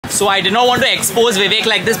So I did not want to expose Vivek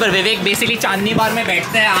like this, but Vivek basically चांदनी बार में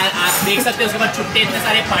बैठते हैं. आप देख सकते हैं उसके बाद छुट्टे इतने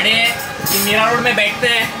सारे पड़े हैं. ये मीरा रोड में बैठते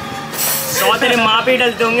हैं. तो तेरे माँ पे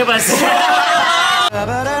डलते होंगे बस.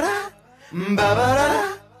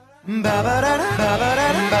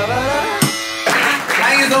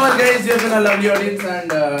 Thank you so much, guys. You've been a lovely audience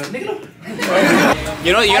and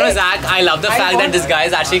You know, Zach. I love the fact that this guy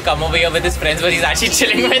has actually come over here with his friends, but he's actually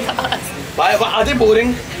chilling with us. Why, are they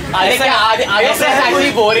boring? Are your friends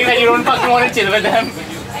actually boring that you don't fucking want to chill with them?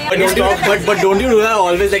 But don't you do that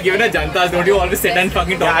always? Like even at Jantas, don't you always sit and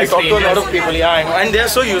fucking talk to strangers? I talk to a lot of people. Yeah, I know. And they're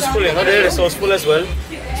so useful. You know, they're resourceful as well.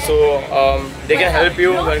 So they can help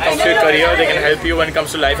you when it comes to your career. They can help you when it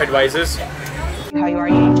comes to life advices. How you are,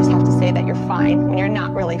 you just have to say that you're fine when you're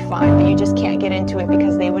not really fine, but you just can't get into it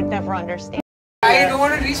because they would never understand. I don't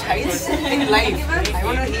want to reach heights in life. I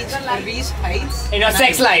want to reach heights in your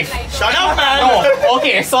sex life. Shut up, man! No,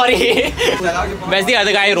 okay, sorry. Where's the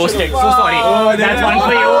other guy roasted? So sorry. Oh, that's one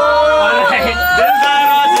for you.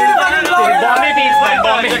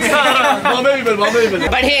 Bombay people.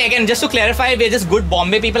 But hey, again, just to clarify, we're just good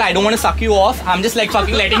Bombay people. I don't want to suck you off. I'm just like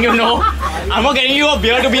fucking letting you know. I'm not getting you a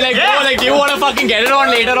beer to be like, bro, like, do you want to fucking get it on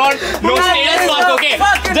later on? No status fuck, okay?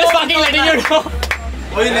 Just fucking letting you know.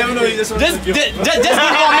 Oh, you never know. You just good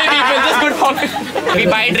Bombay people. Just good Bombay people. We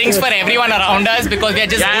buy drinks for everyone around us because we are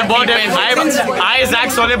just good people. I, Zach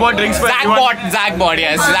Sauleh, bought drinks for everyone. Zach bought,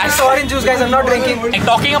 yes. Orange juice, guys. I'm not drinking. And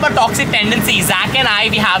talking about toxic tendencies, Zach and I,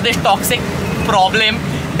 we have this toxic problem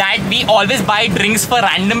that we always buy drinks for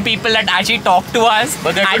random people that actually talk to us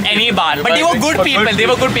at any bar. But they were good people. They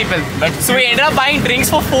were good people. So we ended up buying drinks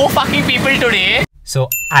for 4 fucking people today. So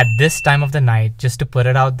at this time of the night, just to put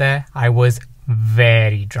it out there, I was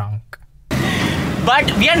very drunk.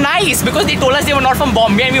 But we are nice because they told us they were not from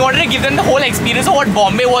Bombay and we wanted to give them the whole experience of what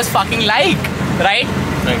Bombay was fucking like. Right?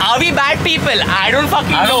 Are we bad people? I don't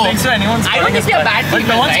fucking know. I don't think so. I don't think we are bad people. But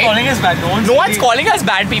no one's calling us bad. No one's calling us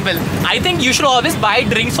bad people. I think you should always buy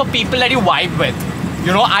drinks for people that you vibe with.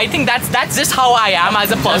 You know, I think that's just how I am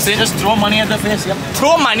as a person. Just throw money at the face. Yep.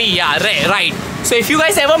 Throw money, yeah, right. So if you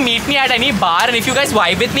guys ever meet me at any bar and if you guys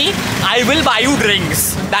vibe with me, I will buy you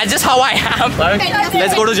drinks. That's just how I am.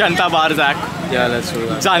 Let's go to Janta Bar, Zach. Yeah, let's do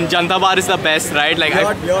that. Janta Bar is the best, right? Like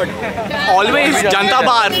always Janta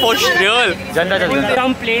Bar for real.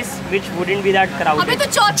 Some place which wouldn't be that crowded.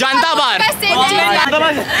 Janta Bar.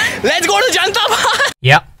 Let's go to Janta Bar.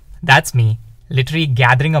 Yep, that's me. Literally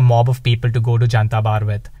gathering a mob of people to go to Janta Bar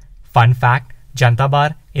with. Fun fact, Janta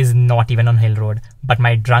Bar is not even on Hill Road, but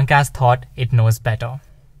my drunk ass thought it knows better.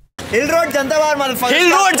 Hill Road, Janta Bar, motherfucker. Hill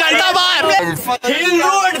Road, Janta Bar. Hill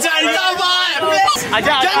Road, Janta Bar.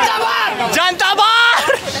 Janta Bar. Janta Bar.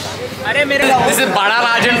 This is Bada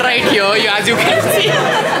Rajan right here, as you can see.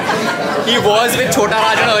 He was with Chota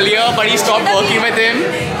Rajan earlier, but he stopped working with him.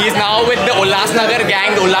 He's now with the Ulhasnagar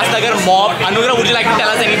gang, the Ulhasnagar mob. Anugrah, would you like to tell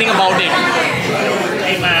us anything about it?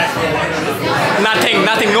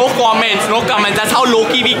 Nothing, no comments. That's how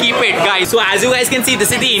low-key we keep it, guys. So as you guys can see,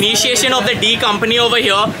 this is the initiation of the D company over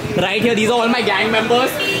here. Right here, these are all my gang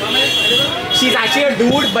members. She's actually a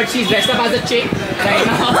dude, but she's dressed up as a chick right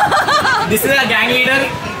now. This is our gang leader,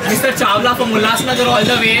 Mr. Chawla from Ulhasnagar all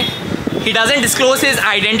the way. He doesn't disclose his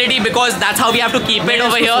identity because that's how we have to keep it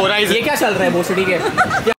over here. ये क्या चल रहा है भोसड़ी के?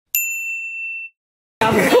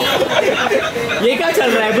 ये क्या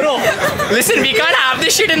चल रहा है, bro? Listen, we can't have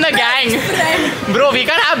this shit in the gang. Bro, we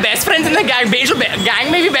can't have best friends in the gang.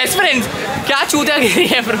 Gang में भी best friends. क्या चूतियागिरी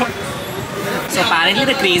है, bro? So apparently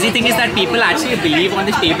the crazy thing is that people actually believe on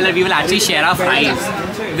this table that we will actually share our fries,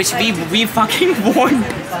 which we fucking won't.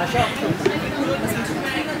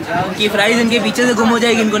 उनकी fries इनके पीछे से गुम हो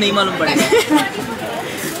जाएगी, इनको नहीं मालूम पड़ेगा.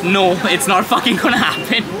 No, it's not fucking gonna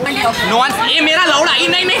happen. No one. ये मेरा लौड़ा ही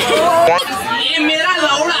नहीं. ये मेरा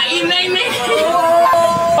लौड़ा ही नहीं.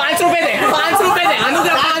 5 रुपए दे.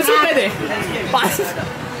 अनुग्रह 5 रुपए दे. 5.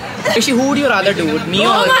 Actually, who would you rather do? Me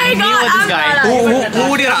or this guy? Who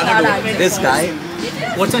would you rather do? This guy.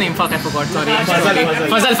 What's your name? Fuck, I forgot. Sorry.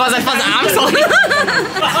 Fazal. I'm sorry.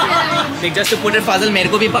 Like, just to put it, Fazal मेरे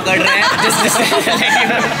को भी पकड़ रहा है. Just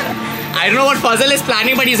I don't know what Fazal is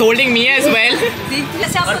planning, but he's holding me as well.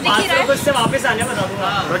 जैसे आपको दिख ही रहा है. उससे वापस आने बता दूँगा.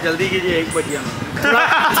 थोड़ा जल्दी कीजिए, 1 बज गया.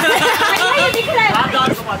 ये दिख रहा है. आप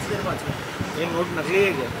दारू को 5 देर बाद. ये नोट नकली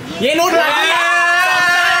है क्या? ये नोट नकली है.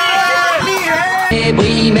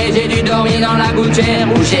 Oui, mais j'ai dû dormir dans la gouttière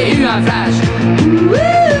où j'ai eu un flash.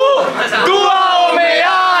 दुआओं में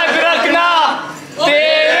याद रखना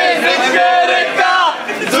तेरे जिक्र का,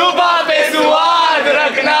 जुबां पे स्वाद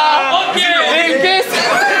रखना.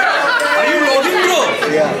 Are you loading, bro?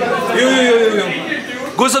 Yeah. Yo.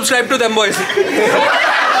 Go subscribe to them, boys.